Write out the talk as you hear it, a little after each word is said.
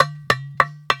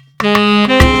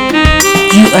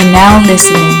are now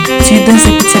listening to the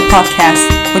Zippity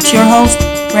Podcast with your host,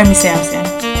 Remy Sampson.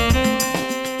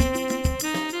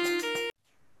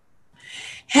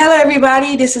 Hello,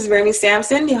 everybody. This is Remy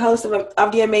Sampson, the host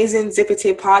of the amazing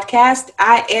Zippity Podcast.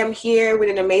 I am here with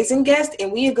an amazing guest,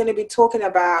 and we are going to be talking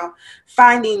about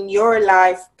finding your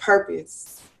life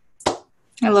purpose.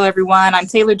 Hello, everyone. I'm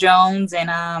Taylor Jones,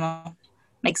 and I'm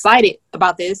excited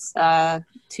about this, to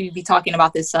be talking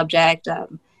about this subject.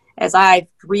 As I've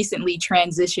recently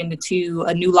transitioned to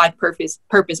a new life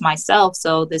purpose myself,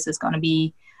 so this is going to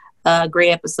be a great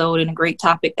episode and a great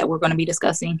topic that we're going to be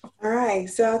discussing. All right.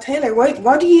 So, Taylor,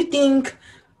 what do you think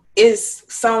is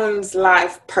someone's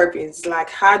life purpose? Like,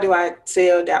 how do I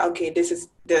tell that, okay,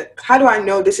 how do I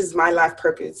know this is my life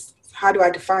purpose? How do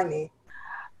I define it?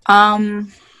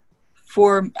 And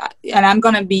I'm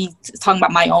going to be talking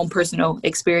about my own personal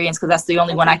experience because that's the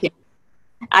only one I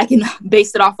can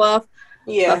base it off of.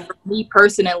 Yeah. But for me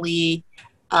personally,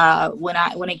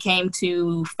 when it came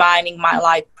to finding my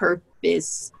life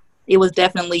purpose, it was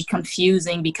definitely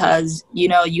confusing because, you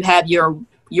know, you have your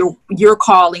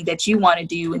calling that you want to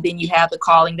do, and then you have the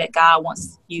calling that God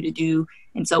wants you to do.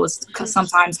 And so it's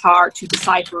sometimes hard to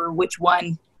decipher which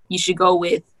one you should go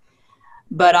with.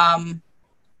 But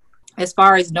as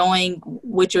far as knowing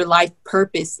what your life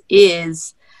purpose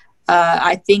is,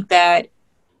 I think that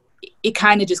it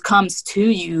kind of just comes to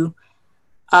you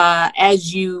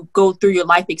as you go through your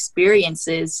life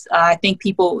experiences. I think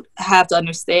people have to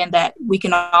understand that we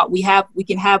can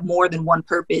have more than one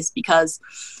purpose because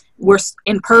we're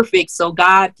imperfect. So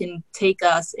God can take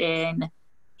us and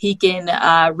He can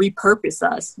repurpose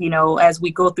us, you know, as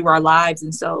we go through our lives.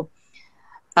 And so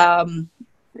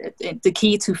the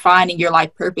key to finding your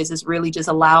life purpose is really just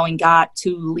allowing God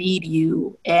to lead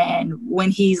you. And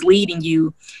when He's leading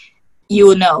you,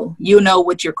 you'll know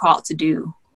what you're called to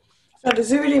do. So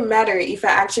does it really matter if I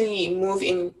actually move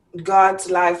in God's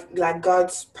life, like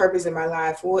God's purpose in my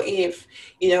life? Or if,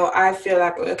 you know, I feel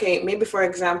like, okay, maybe for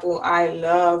example, I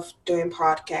love doing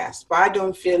podcasts, but I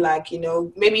don't feel like, you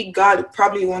know, maybe God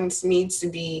probably wants me to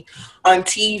be on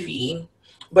TV,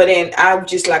 but then I'm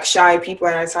just like shy people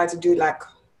and I decide to do like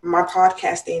my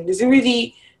podcasting. Does it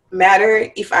really matter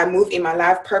if I move in my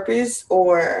life purpose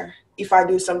or if I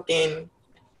do something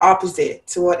opposite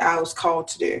to what I was called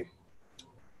to do?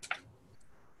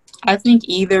 I think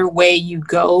either way you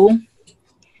go,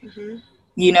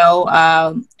 you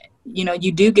know,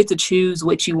 you do get to choose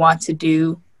what you want to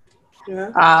do.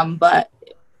 Yeah. But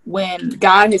when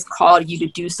God has called you to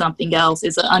do something else,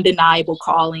 it's an undeniable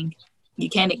calling. You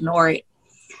can't ignore it.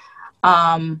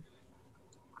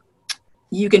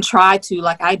 You can try to,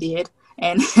 like I did,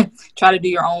 and try to do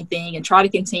your own thing and try to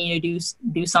continue to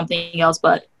do something else.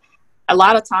 But a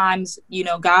lot of times, you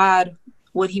know, God,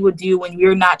 what He would do when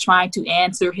you're not trying to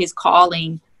answer His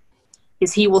calling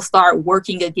is He will start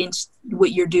working against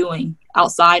what you're doing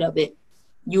outside of it.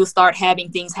 You will start having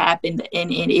things happen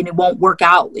and it won't work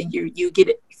out. And you get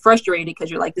frustrated because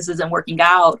you're like, this isn't working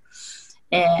out.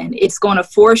 And it's going to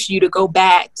force you to go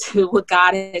back to what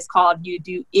God has called you to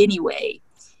do anyway.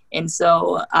 And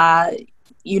so,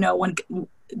 you know, when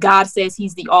God says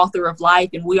He's the author of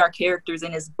life and we are characters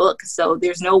in His book. So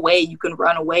there's no way you can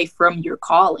run away from your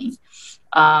calling.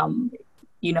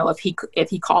 You know, if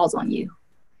he calls on you.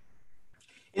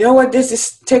 You know what?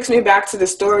 This takes me back to the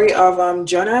story of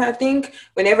Jonah. I think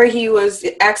whenever he was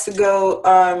asked to go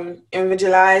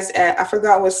evangelize at, I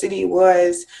forgot what city it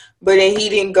was, but then he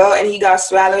didn't go and he got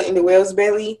swallowed in the whale's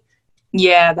belly.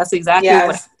 Yeah, that's exactly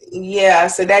what. Yeah.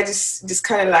 So that just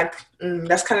kind of like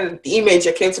that's kind of the image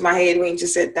that came to my head when you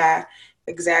just said that.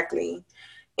 Exactly.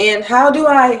 And how do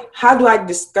I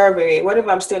discover it? What if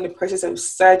I'm still in the process of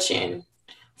searching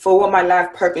for what my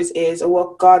life purpose is or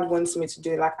what God wants me to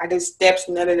do? Like, are there steps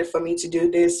in order for me to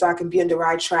do this so I can be on the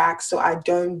right track, so I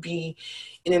don't be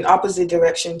in an opposite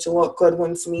direction to what God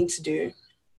wants me to do?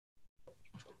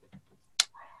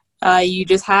 You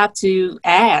just have to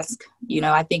ask. You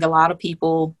know, I think a lot of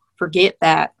people forget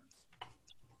that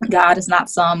God is not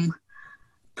some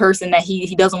person that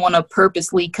he doesn't want to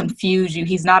purposely confuse you.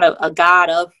 He's not a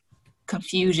God of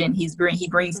confusion. He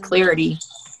brings clarity.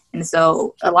 And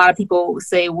so a lot of people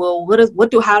say, well,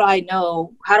 how do I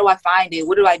know? How do I find it?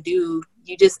 What do I do?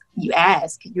 You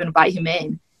ask, you invite Him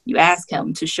in, you ask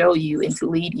Him to show you and to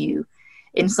lead you.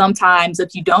 And sometimes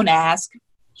if you don't ask,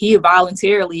 He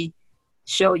voluntarily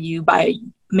show you by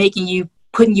putting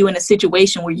you in a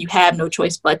situation where you have no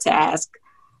choice but to ask.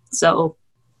 So,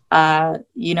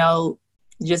 you know,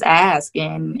 just ask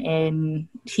and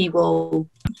He will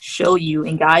show you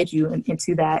and guide you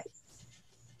into that.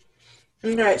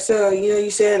 Okay, so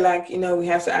you said like we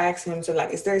have to ask him. So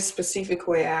like, is there a specific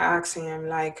way I ask him?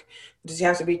 Like, does he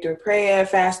have to be through prayer,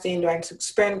 fasting? Do I have to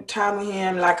spend time with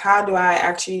him? Like, how do I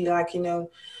actually like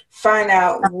find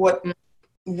out what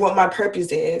my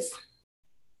purpose is?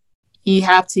 You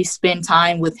have to spend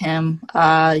time with him.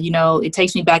 It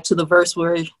takes me back to the verse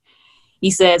where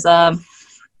he says,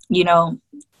 you know,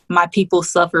 my people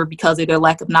suffer because of their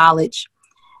lack of knowledge.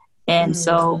 And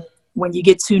so when you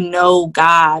get to know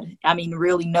God, I mean,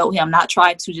 really know him, not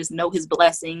try to just know his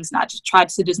blessings, not just try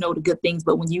to just know the good things,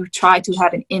 but when you try to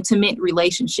have an intimate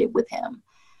relationship with him,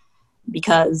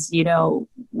 because,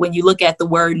 when you look at the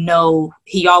word know,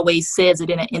 he always says it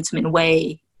in an intimate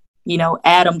way.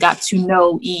 Adam got to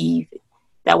know Eve.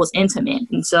 That was intimate.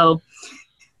 And so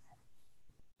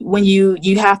when you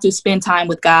have to spend time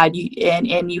with God,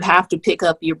 and you have to pick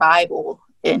up your Bible,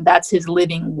 and that's his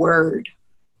living word.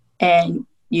 And,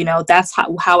 that's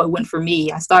how it went for me.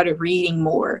 I started reading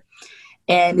more,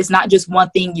 and it's not just one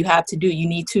thing you have to do. You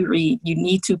need to read, you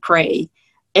need to pray.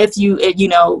 If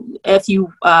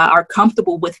you are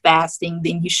comfortable with fasting,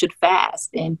 then you should fast.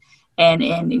 And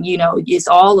it's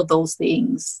all of those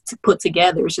things to put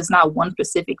together. It's just not one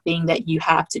specific thing that you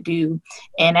have to do.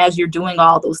 And as you're doing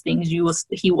all those things,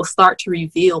 he will start to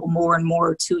reveal more and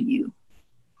more to you.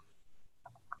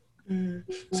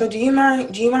 So do you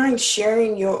mind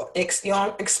sharing your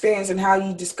experience and how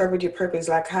you discovered your purpose?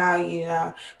 Like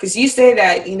how because you say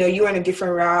that you were in a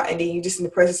different route, and then you just in the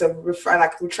process of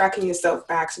retracting yourself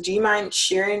back. So do you mind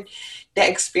sharing that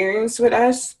experience with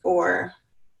us? Or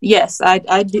yes, I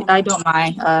don't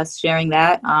mind sharing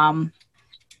that.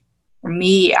 For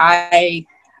me, I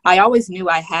always knew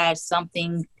I had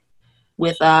something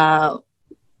with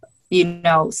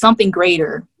something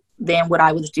greater than what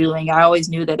I was doing. I always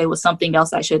knew that it was something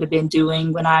else I should have been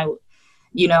doing when I,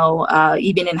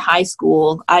 even in high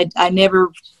school. I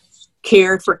never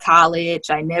cared for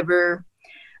college. I never,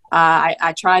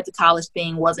 I tried the college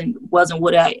thing, wasn't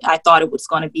what I thought it was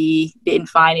going to be. Didn't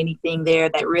find anything there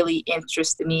that really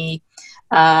interested me.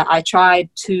 I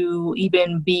tried to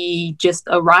even be just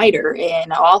a writer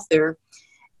and an author,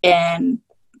 and,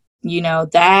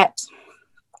 that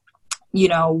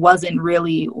wasn't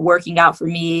really working out for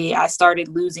me. I started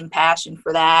losing passion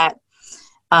for that.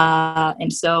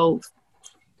 And so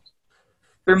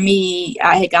for me,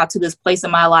 I had got to this place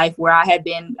in my life where I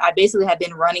basically had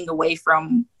been running away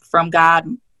from God,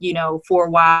 for a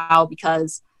while,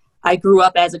 because I grew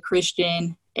up as a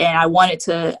Christian, and I wanted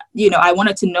to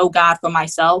know God for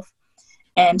myself.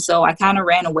 And so I kind of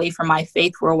ran away from my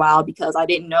faith for a while, because I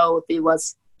didn't know if it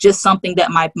was just something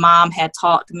that my mom had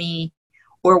taught me,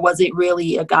 or was it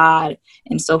really a God?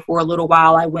 And so for a little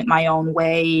while, I went my own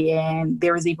way. And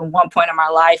there was even one point in my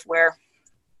life where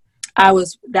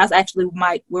that's actually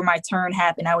where my turn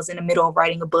happened. I was in the middle of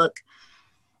writing a book,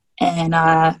 and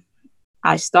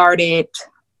I started,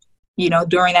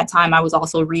 during that time, I was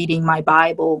also reading my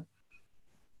Bible.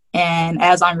 And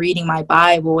as I'm reading my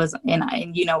Bible, and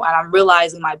I'm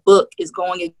realizing my book is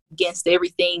going against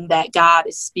everything that God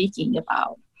is speaking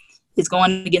about. It's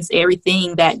going against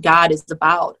everything that God is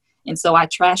about. And so I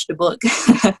trashed the book.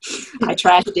 I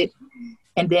trashed it.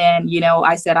 And then,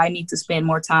 I said, I need to spend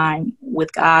more time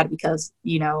with God, because,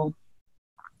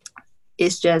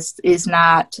 it's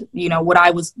not,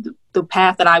 the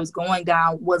path that I was going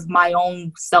down was my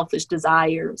own selfish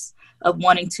desires of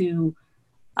wanting to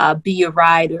be a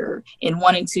writer and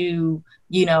wanting to,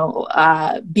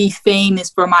 be famous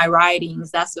for my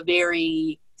writings. That's a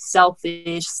very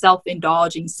selfish,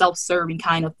 self-indulging, self-serving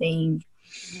kind of thing.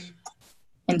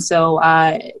 And so,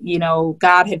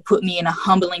 God had put me in a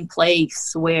humbling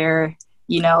place where,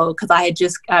 because I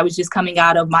was just coming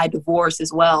out of my divorce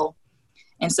as well.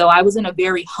 And so I was in a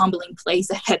very humbling place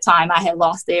at that time. I had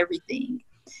lost everything.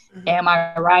 Mm-hmm. And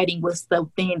my writing was the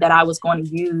thing that I was going to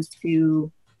use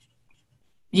to,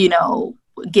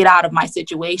 get out of my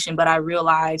situation. But I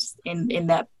realized in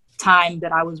that time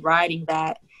that I was writing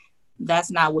that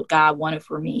that's not what God wanted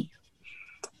for me.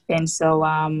 And so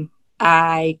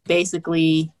I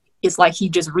basically, it's like he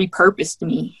just repurposed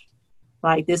me.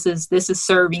 Like, this is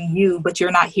serving you, but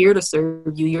you're not here to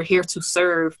serve you. You're here to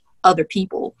serve other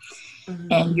people.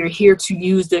 Mm-hmm. And you're here to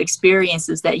use the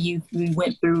experiences that you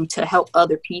went through to help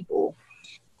other people.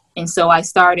 And so I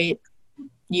started,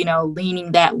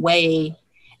 leaning that way.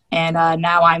 And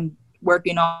now I'm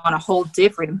working on a whole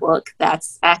different book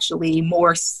that's actually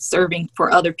more serving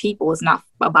for other people. It's not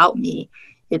about me.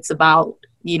 It's about,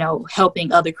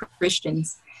 helping other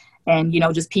Christians and,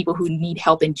 just people who need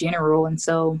help in general. And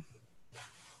so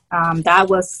that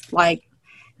was like,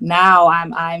 now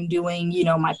I'm doing,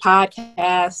 my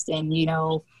podcast and,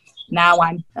 now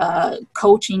I'm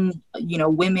coaching,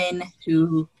 women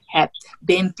who have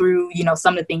been through,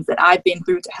 some of the things that I've been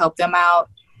through to help them out.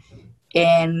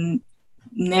 And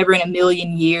never in a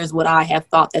million years would I have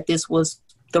thought that this was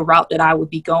the route that I would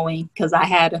be going, because I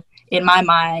had in my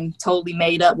mind totally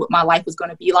made up what my life was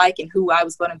going to be like and who I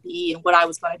was going to be and what I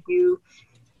was going to do.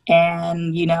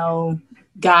 And,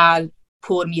 God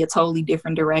pulled me a totally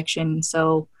different direction.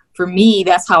 So for me,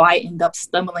 that's how I end up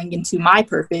stumbling into my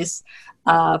purpose.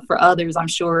 For others, I'm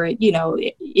sure,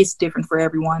 it's different for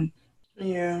everyone.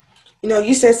 Yeah.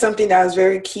 You said something that was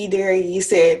very key there. You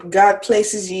said God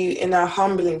places you in a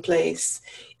humbling place.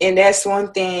 And that's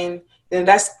one thing,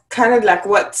 that's kind of like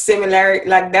what similarity,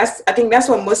 like I think that's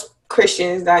what most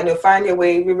Christians that find their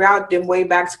way, reroute them way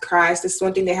back to Christ. That's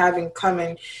one thing they have in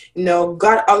common.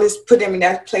 God always put them in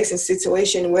that place and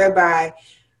situation whereby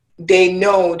they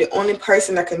know the only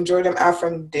person that can draw them out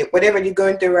from whatever they're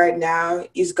going through right now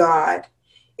is God.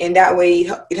 And that way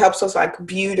it helps us like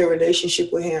build a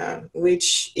relationship with him,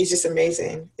 which is just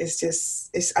amazing. It's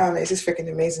just freaking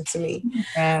amazing to me.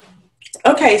 Yeah.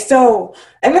 Okay, so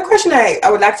another question I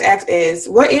would like to ask is,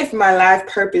 what if my life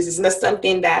purpose is not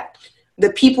something that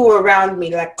the people around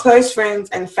me, like close friends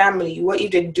and family, what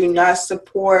if they do not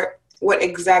support what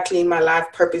exactly my life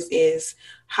purpose is?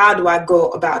 How do I go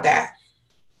about that?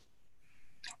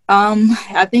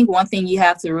 I think one thing you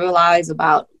have to realize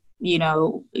about,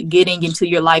 getting into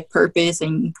your life purpose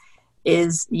and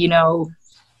is,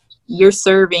 you're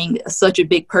serving such a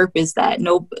big purpose that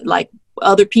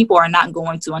other people are not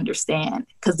going to understand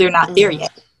because they're not there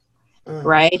yet.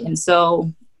 Right. And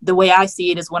so the way I see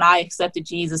it is when I accepted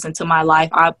Jesus into my life,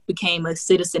 I became a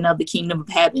citizen of the kingdom of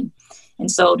heaven.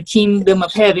 And so the kingdom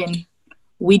of heaven,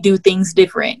 we do things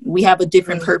different. We have a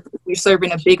different purpose. We're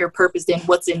serving a bigger purpose than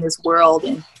what's in this world.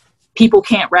 And people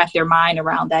can't wrap their mind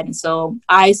around that. And so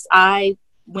I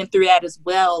went through that as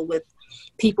well with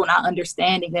people not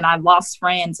understanding. And I've lost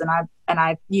friends and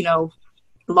I've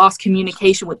lost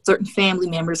communication with certain family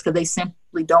members because they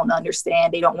simply don't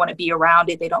understand. They don't want to be around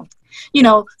it. They don't,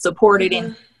 support it.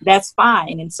 And that's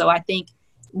fine. And so I think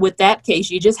with that case,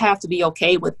 you just have to be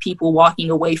okay with people walking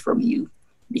away from you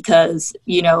because,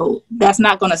 that's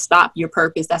not going to stop your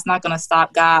purpose. That's not going to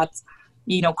stop God's,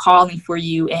 calling for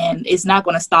you. And it's not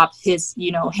going to stop his,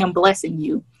 him blessing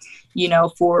you,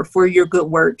 for your good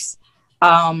works.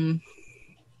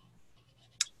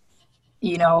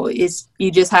 It's,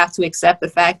 you just have to accept the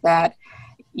fact that,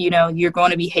 you're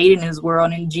going to be hated in this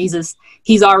world. And Jesus,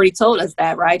 he's already told us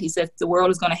that, right? He said, the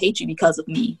world is going to hate you because of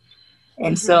me.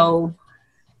 And so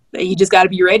you just got to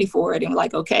be ready for it. And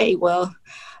like, okay, well,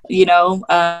 you don't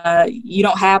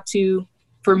have to,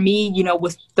 for me,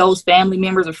 with those family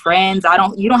members or friends,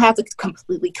 you don't have to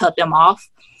completely cut them off.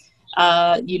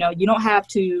 You don't have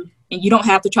to, and you don't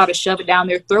have to try to shove it down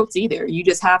their throats either. You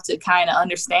just have to kind of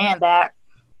understand that,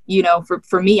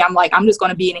 for me, I'm just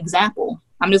going to be an example.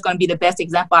 I'm just going to be the best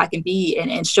example I can be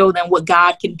and show them what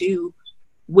God can do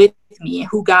with me and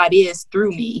who God is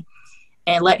through me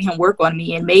and let him work on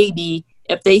me. And maybe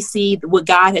if they see what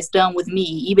God has done with me,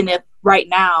 even if right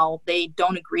now they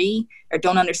don't agree or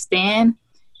don't understand,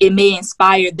 it may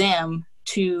inspire them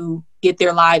to get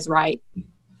their lives right.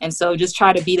 And so just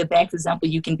try to be the best example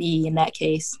you can be in that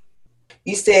case.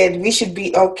 You said we should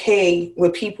be okay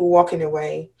with people walking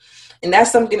away. And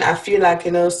that's something I feel like,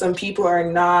 some people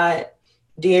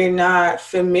they're not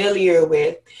familiar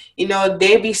with.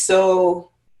 They be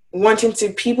so wanting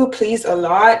to people please a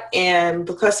lot. And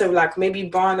because of maybe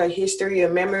bond or history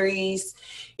or memories,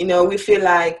 we feel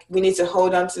like we need to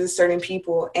hold on to certain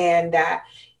people and that,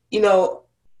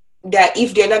 that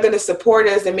if they're not going to support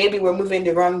us, then maybe we're moving in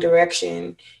the wrong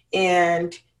direction.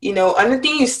 And, another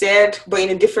thing you said, but in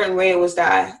a different way, was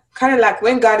that kind of like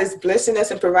when God is blessing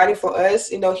us and providing for us,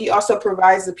 he also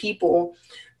provides the people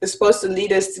that's supposed to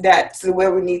lead us to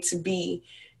where we need to be.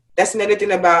 That's another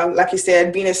thing about, like you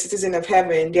said, being a citizen of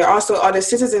heaven. There are also other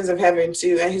citizens of heaven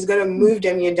too, and he's going to move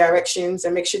them in directions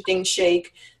and make sure things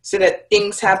shake so that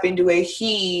things happen the way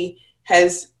he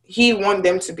wants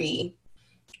them to be.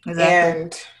 Exactly.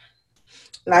 And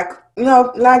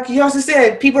like you also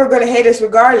said, people are going to hate us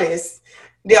regardless.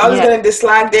 They're always going to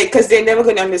dislike it because they're never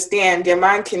going to understand. Their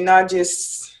mind cannot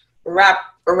just wrap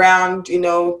around,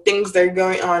 things that are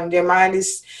going on. Their mind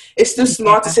is too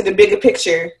small to see the bigger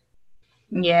picture.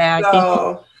 Yeah,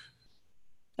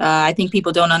 I think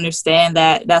people don't understand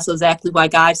that. That's exactly why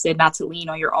God said not to lean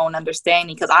on your own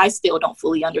understanding, because I still don't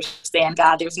fully understand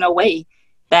God. There's no way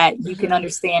that you can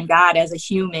understand God as a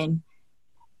human.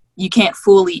 You can't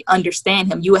fully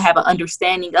understand him. You will have an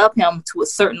understanding of him to a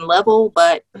certain level,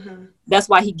 but that's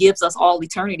why he gives us all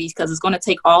eternity, because it's going to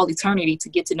take all eternity to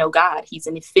get to know God. He's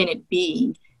an infinite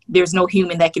being, there's no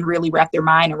human that can really wrap their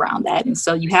mind around that. And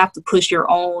so you have to push your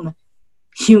own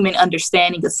human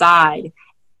understanding aside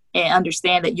and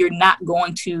understand that you're not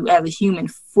going to, as a human,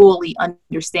 fully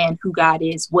understand who God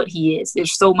is, what he is.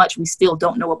 There's so much we still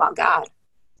don't know about God.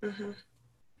 Mm-hmm.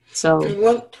 So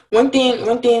one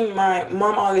thing my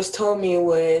mom always told me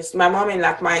was, my mom and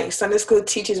like my Sunday school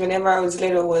teachers whenever I was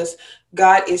little, was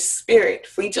God is spirit.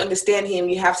 For you to understand him,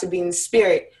 you have to be in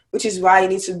spirit, which is why you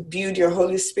need to build your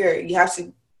Holy Spirit. You have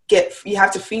to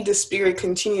feed the spirit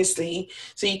continuously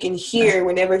so you can hear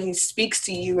whenever he speaks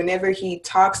to you, whenever he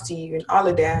talks to you, and all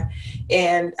of that.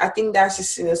 And I think that's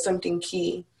just something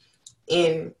key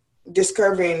in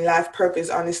discovering life purpose.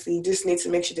 Honestly, you just need to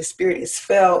make sure the spirit is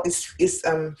fed,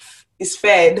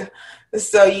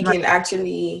 so you can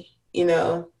actually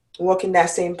walk in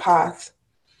that same path.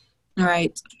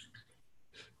 Right.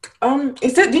 Do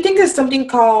you think there's something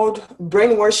called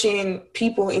brainwashing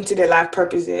people into their life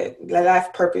purpose? Do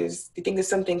you think there's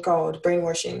something called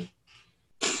brainwashing?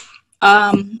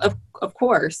 Of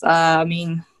course. I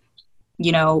mean,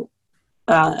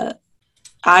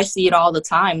 I see it all the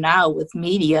time now with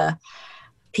media.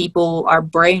 People are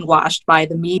brainwashed by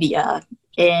the media,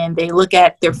 and they look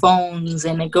at their phones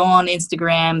and they go on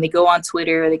Instagram, they go on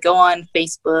Twitter, they go on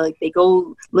Facebook, they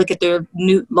go look at their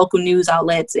local news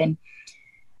outlets, and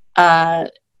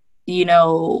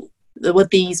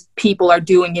what these people are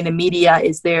doing in the media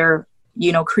is they're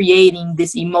creating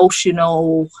this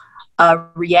emotional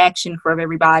reaction for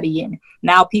everybody. And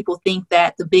now people think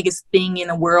that the biggest thing in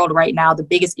the world right now, the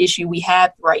biggest issue we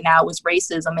have right now is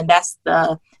racism. And that's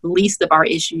the least of our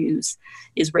issues,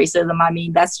 is racism. I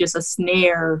mean, that's just a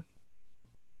snare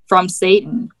from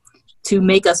Satan to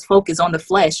make us focus on the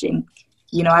flesh. And,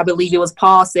 I believe it was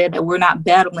Paul said that we're not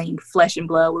battling flesh and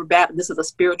blood. This is a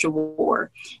spiritual war.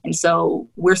 And so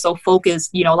we're so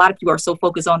focused, a lot of people are so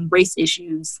focused on race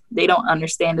issues. They don't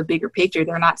understand the bigger picture.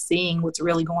 They're not seeing what's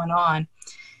really going on.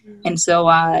 Mm-hmm. And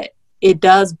so it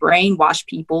does brainwash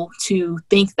people to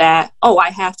think that, I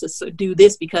have to do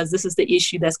this because this is the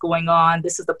issue that's going on.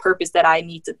 This is the purpose that I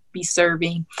need to be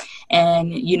serving.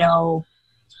 And, I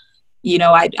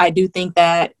do think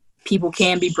that people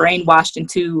can be brainwashed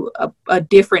into a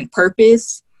different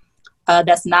purpose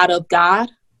that's not of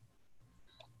God,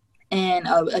 and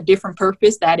a different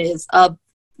purpose that is of,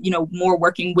 more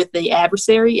working with the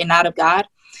adversary and not of God.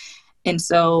 And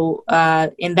so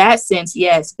in that sense,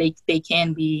 yes, they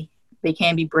can be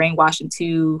brainwashed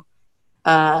into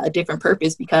a different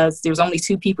purpose, because there's only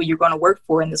two people you're going to work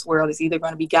for in this world. It's either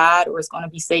going to be God or it's going to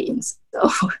be Satan.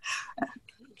 So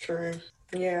true.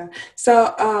 Yeah.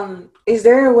 So, is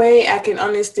there a way I can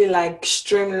honestly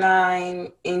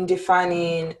streamline in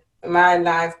defining my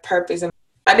life purpose? Are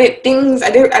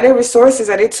there resources,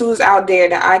 are there tools out there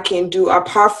that I can do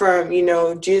apart from,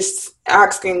 just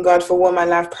asking God for what my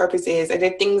life purpose is? Are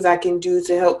there things I can do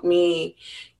to help me,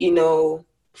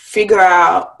 figure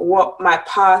out what my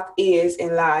path is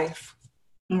in life?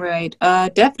 Right.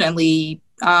 Definitely.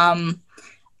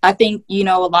 I think, a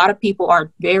lot of people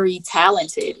are very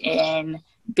talented and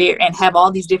have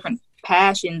all these different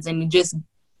passions and just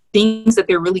things that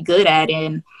they're really good at.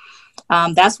 And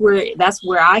that's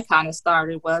where I kind of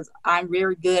started. Was I'm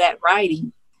very good at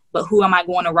writing, but who am I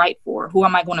going to write for? Who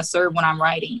am I going to serve when I'm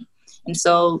writing? And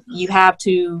so you have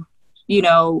to,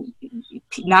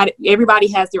 not everybody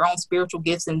has their own spiritual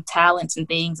gifts and talents and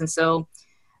things. And so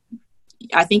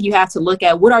I think you have to look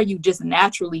at, what are you just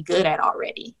naturally good at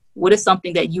already? What is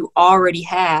something that you already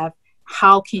have?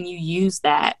 How can you use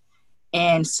that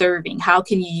in serving? How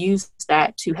can you use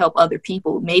that to help other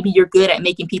people? Maybe you're good at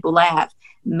making people laugh.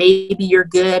 Maybe you're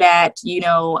good at,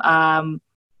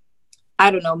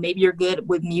 I don't know, maybe you're good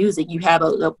with music. You have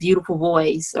a beautiful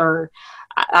voice, or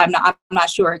I'm not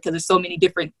sure, because there's so many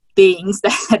different things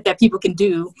that people can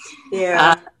do.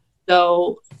 Yeah.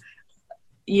 So,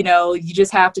 you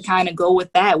just have to kind of go with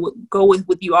that, go with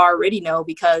what you already know,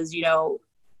 because,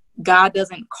 God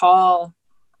doesn't call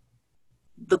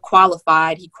the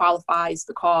qualified, he qualifies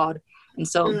the called. And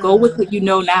so go with what you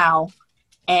know now,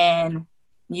 and,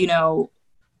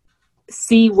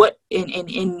 see what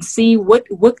and see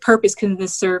what purpose can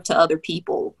this serve to other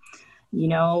people.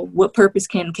 What purpose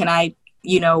can I,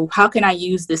 how can I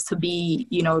use this to be,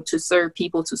 to serve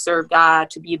people, to serve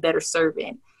God, to be a better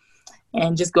servant,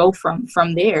 and just go from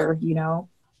there.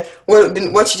 Well,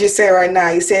 what you just said right now,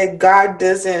 you said God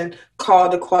doesn't call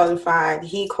the qualified,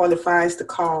 he qualifies the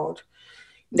called.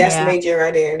 That's major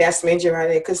right there. Because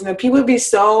people be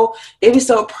so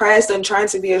pressed on trying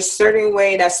to be a certain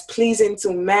way that's pleasing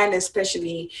to man,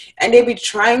 especially, and they be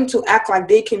trying to act like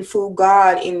they can fool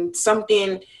God in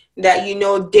something that, you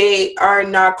know, they are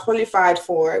not qualified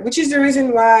for, which is the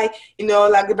reason why, you know,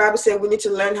 like the Bible said, we need to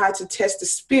learn how to test the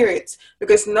spirits,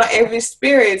 because not every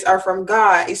spirits are from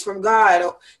God. It's from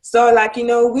God. So like, you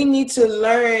know, we need to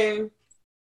learn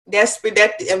that spirit,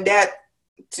 that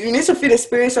we need to feel the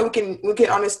spirit so we can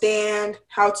understand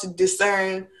how to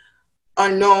discern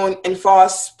unknown and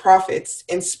false prophets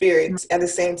and spirits at the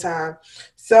same time.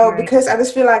 So Right. because I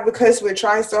just feel like, because we're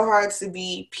trying so hard to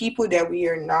be people that we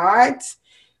are not,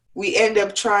 we end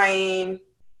up trying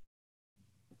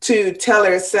to tell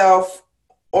ourselves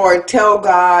or tell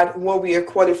God what we are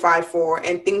qualified for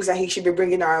and things that he should be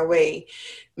bringing our way.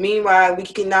 Meanwhile, we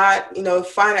cannot, you know,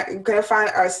 find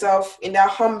ourselves in that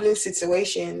humbling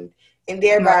situation, and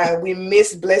thereby we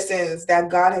miss blessings that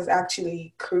God has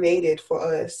actually created for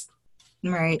us.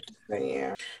 Right. But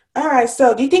yeah. All right.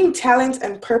 So do you think talent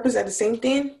and purpose are the same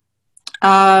thing?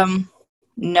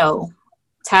 No.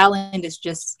 Talent is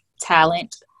just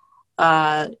talent.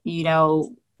 You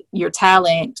know, your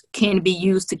talent can be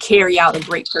used to carry out a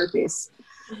great purpose,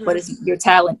 but your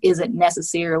talent isn't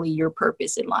necessarily your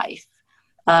purpose in life.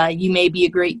 You may be a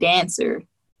great dancer.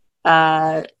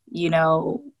 You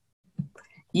know,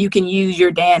 you can use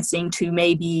your dancing to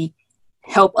maybe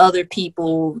help other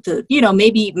people to, you know,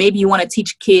 maybe you want to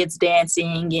teach kids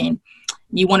dancing and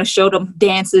you want to show them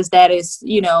dances that is,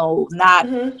 you know, not,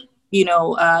 you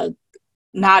know,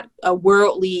 not a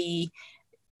worldly,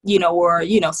 you know, or,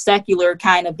 you know, secular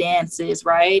kind of dances,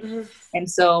 right? And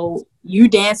so you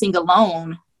dancing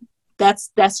alone,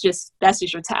 that's just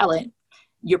your talent.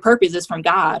 Your purpose is from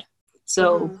God.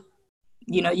 So,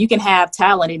 you know, you can have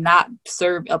talent and not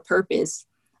serve a purpose.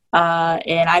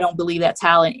 And I don't believe that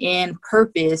talent and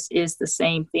purpose is the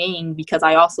same thing, because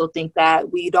I also think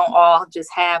that we don't all just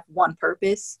have one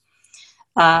purpose.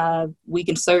 We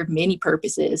can serve many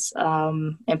purposes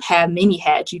and have many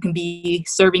hats. You can be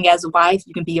serving as a wife,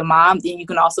 you can be a mom, then you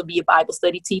can also be a Bible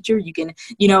study teacher. You can,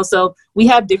 you know, so we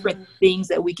have different things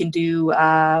that we can do,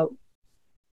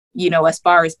 you know, as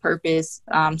far as purpose.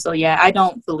 So yeah, I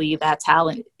don't believe that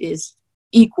talent is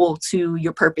equal to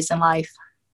your purpose in life.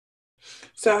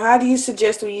 So how do you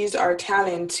suggest we use our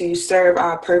talent to serve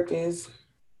our purpose?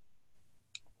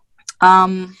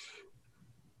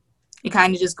 It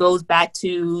kind of just goes back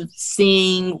to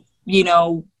seeing, you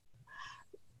know,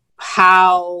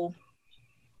 how,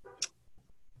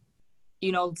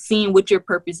 you know, seeing what your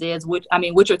purpose is, what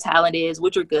your talent is,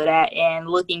 what you're good at, and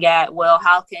looking at, well,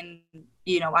 how can,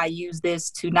 you know, I use this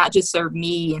to not just serve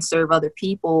me and serve other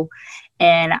people.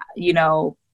 And, you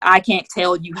know, I can't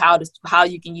tell you how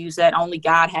you can use that. Only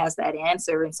God has that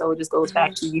answer. And so it just goes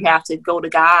back to, you have to go to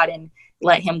God and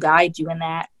let him guide you in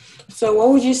that. So what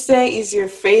would you say is your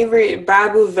favorite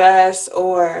Bible verse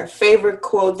or favorite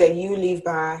quote that you live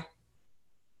by?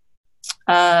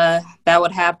 That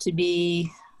would have to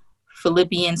be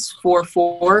Philippians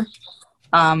 4:4.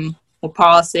 Where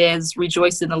Paul says,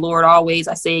 rejoice in the Lord always.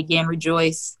 I say again,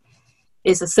 rejoice.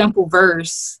 It's a simple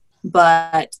verse,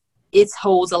 but it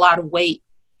holds a lot of weight,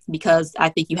 because I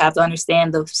think you have to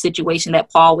understand the situation that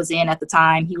Paul was in at the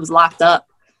time. He was locked up.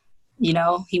 You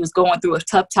know, he was going through a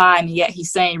tough time, and yet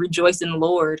he's saying, rejoice in the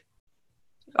Lord.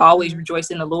 Always rejoice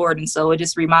in the Lord. And so it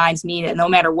just reminds me that no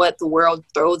matter what the world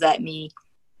throws at me,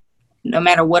 no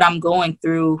matter what I'm going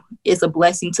through, it's a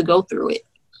blessing to go through it.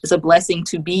 It's a blessing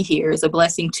to be here. It's a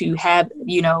blessing to have,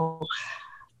 you know,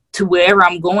 to wherever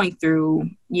I'm going through,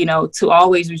 you know, to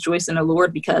always rejoice in the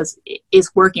Lord, because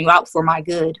it's working out for my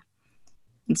good.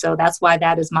 And so that's why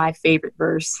that is my favorite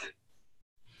verse.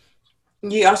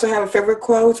 You also have a favorite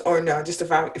quote, or no, just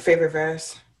a favorite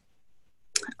verse?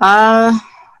 I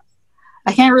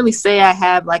can't really say I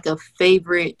have like a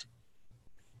favorite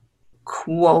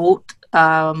quote.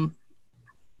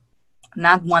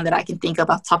 Not one that I can think of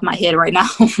off the top of my head right now.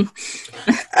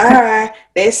 All right,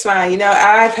 that's fine. You know,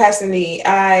 I personally,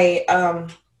 my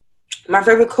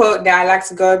favorite quote that I like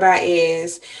to go by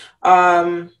is,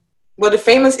 well,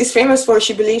 it's famous for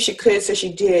she believed she could, so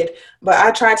she did. But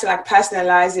I try to like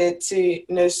personalize it to, you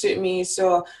know, suit me.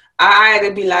 So I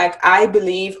either be like, I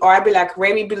believe, or I be like,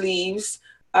 Remy believes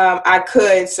I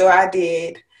could, so I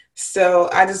did. So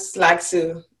I just like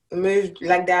to move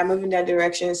like that, move in that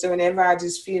direction. So whenever I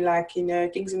just feel like, you know,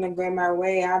 things are not going my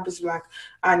way, I'm just like,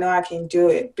 I know I can do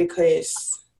it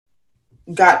because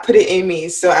God put it in me.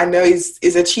 So I know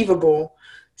it's achievable.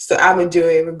 So I'm gonna do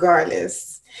it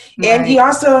regardless. And Right. you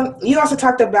also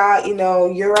talked about, you know,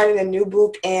 you're writing a new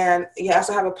book and you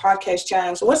also have a podcast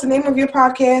channel. So what's the name of your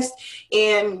podcast,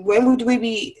 and when would we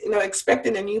be, you know,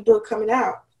 expecting a new book coming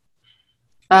out?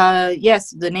 Yes,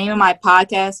 the name of my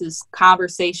podcast is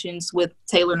Conversations with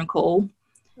Taylor Nicole.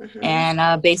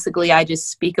 And basically I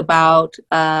just speak about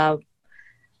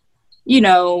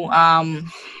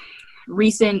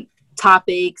recent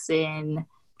topics and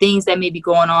things that may be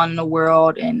going on in the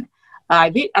world. And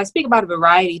I speak about a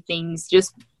variety of things,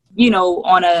 just,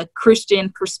 on a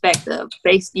Christian perspective,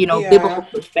 based, biblical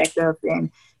perspective, and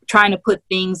trying to put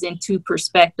things into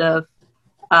perspective,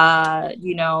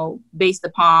 based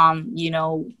upon,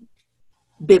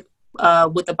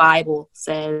 what the Bible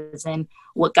says and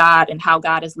what God and how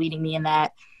God is leading me in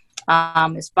that.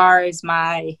 As far as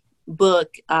my book,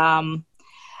 I'm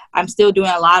still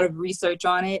doing a lot of research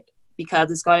on it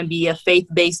because it's going to be a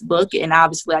faith-based book. And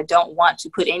obviously I don't want to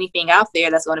put anything out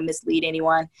there that's going to mislead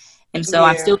anyone. And so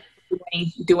I'm still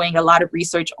doing a lot of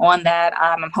research on that.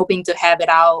 I'm hoping to have it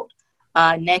out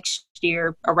next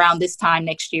year, around this time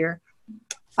next year,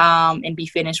 and be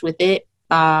finished with it.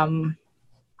 And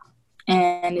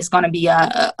it's going to be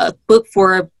a book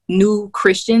for new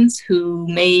Christians who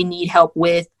may need help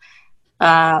with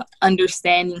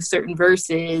understanding certain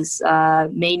verses,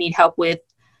 may need help with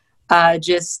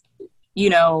just,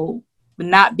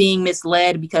 not being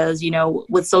misled, because,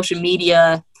 with social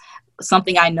media,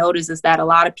 something I notice is that a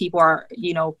lot of people are,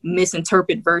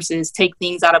 misinterpret verses, take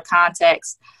things out of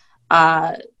context,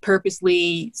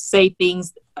 purposely say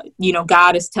things,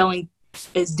 God is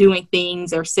doing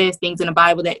things or says things in the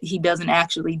Bible that he doesn't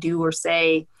actually do or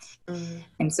say.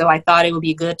 And so I thought it would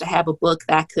be good to have a book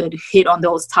that could hit on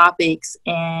those topics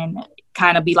and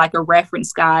kind of be like a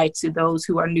reference guide to those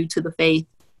who are new to the faith.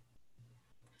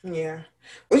 Yeah.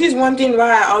 Which is one thing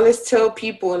why I always tell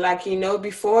people, like,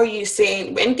 before you say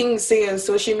anything you say on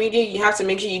social media, you have to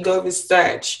make sure you go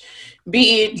research.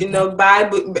 Be it,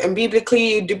 Bible,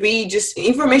 biblically, to be just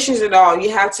information at all.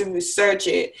 You have to research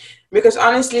it. Because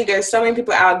honestly, there's so many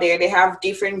people out there, they have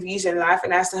different views in life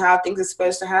and as to how things are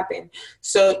supposed to happen.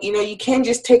 So, you can't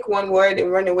just take one word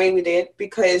and run away with it,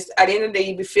 because at the end of the day,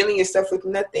 you'll be filling yourself with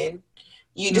nothing.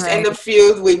 You just end up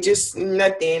filled with just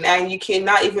nothing, and you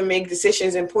cannot even make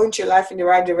decisions and point your life in the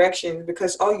right direction,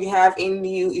 because all you have in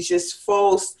you is just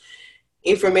false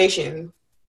information.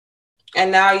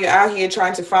 And now you're out here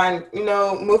trying to find,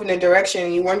 move in a direction,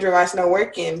 and you wonder why it's not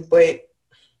working, but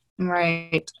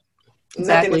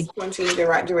nothing is pointing in the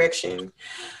right direction.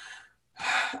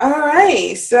 All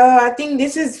right, so I think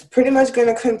this is pretty much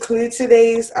going to conclude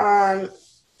today's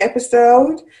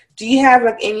episode. Do you have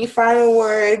any final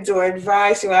words or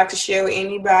advice you'd like to share with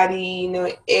anybody?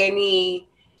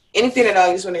 Anything at all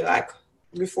you just want to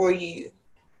before you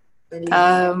leave?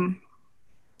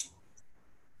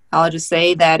 I'll just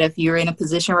say that if you're in a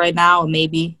position right now, and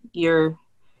maybe you're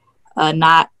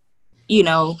not, you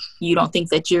don't think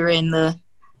that you're in the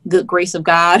good grace of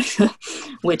God,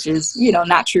 which is,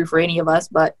 not true for any of us,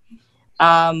 but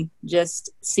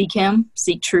just seek him,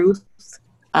 seek truth.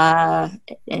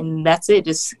 And that's it.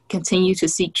 Just continue to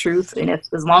seek truth. And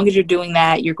as long as you're doing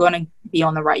that, you're going to go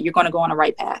on the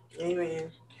right path.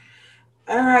 Amen.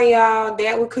 All right, y'all.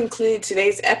 That will conclude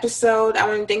today's episode. I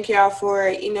want to thank y'all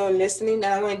for, listening. And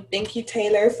I want to thank you,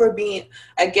 Taylor, for being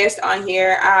a guest on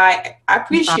here. I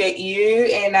appreciate you,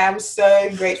 and I'm so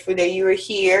grateful that you were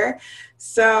here.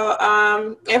 So,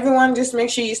 everyone, just make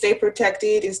sure you stay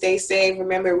protected and stay safe.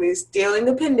 Remember, we're still in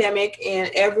the pandemic, and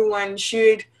everyone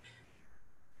should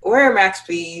wear a mask,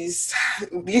 please.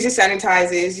 Use your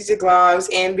sanitizers, use your gloves,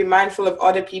 and be mindful of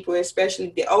other people,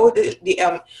 especially the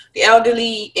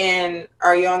elderly and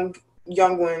our young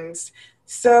ones.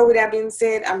 So with that being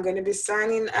said, I'm going to be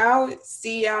signing out.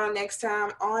 See y'all next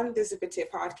time on the Zip It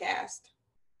Tip podcast.